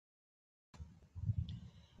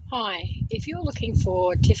Hi, if you're looking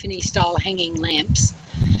for Tiffany style hanging lamps,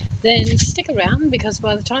 then stick around, because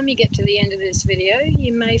by the time you get to the end of this video,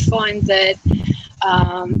 you may find that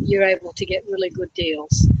you're able to get really good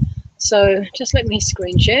deals. So just let me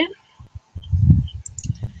screen share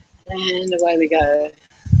and away we go.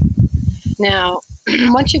 Now,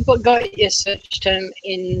 once you've got your search term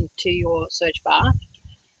into your search bar,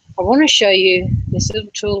 I want to show you this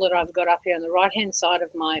little tool that I've got up here on the right hand side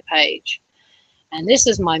of my page. And this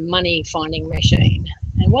is my money finding machine.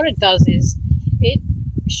 And what it does is it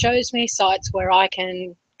shows me sites where I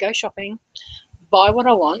can go shopping, buy what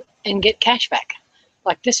I want, and get cash back.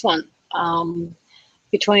 Like this one,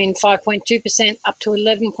 between 5.2% up to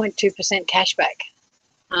 11.2% cash back.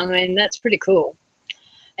 I mean, that's pretty cool.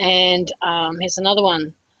 And here's another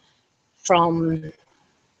one from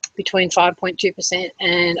between 5.2%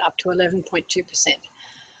 and up to 11.2%.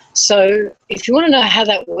 So if you want to know how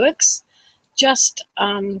that works, just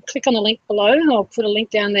click on the link below. I'll put a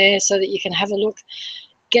link down there so that you can have a look,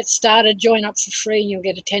 get started, join up for free, and you'll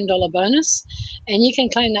get a $10 bonus. And you can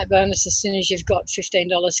claim that bonus as soon as you've got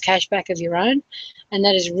 $15 cash back of your own. And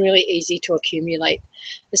that is really easy to accumulate,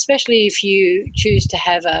 especially if you choose to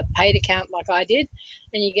have a paid account like I did,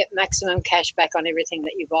 and you get maximum cash back on everything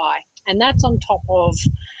that you buy. And that's on top of,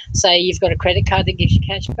 say, you've got a credit card that gives you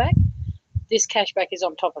cash back. This cashback is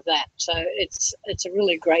on top of that, so it's a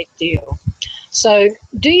really great deal. So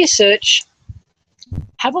do your search,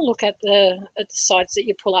 have a look at the sites that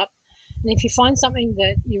you pull up, and if you find something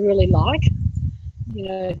that you really like, you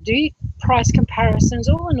know, do your price comparisons,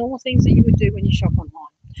 all the normal things that you would do when you shop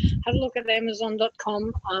online. Have a look at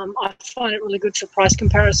Amazon.com. I find it really good for price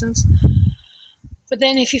comparisons. But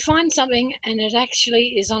then if you find something and it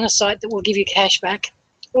actually is on a site that will give you cash back,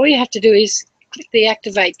 all you have to do is click the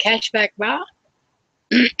activate cashback bar.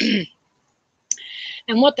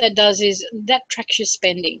 And what that does is that tracks your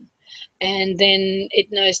spending, and then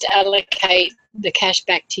it knows to allocate the cash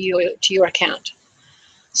back to your account.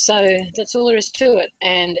 So that's all there is to it,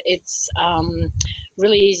 and it's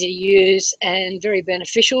really easy to use and very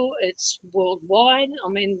beneficial. It's worldwide. I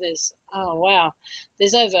mean, there's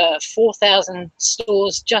there's over 4,000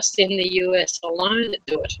 stores just in the US alone that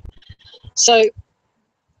do it. So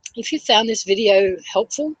if you found this video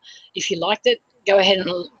helpful, if you liked it, go ahead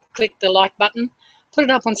and click the like button, put it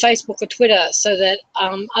up on Facebook or Twitter so that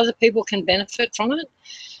other people can benefit from it,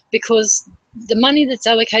 because the money that's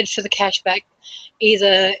allocated for the cashback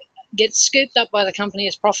either gets scooped up by the company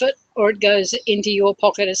as profit or it goes into your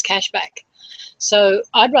pocket as cashback. So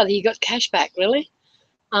I'd rather you got cashback, really.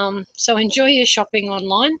 So enjoy your shopping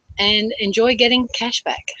online and enjoy getting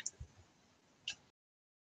cashback.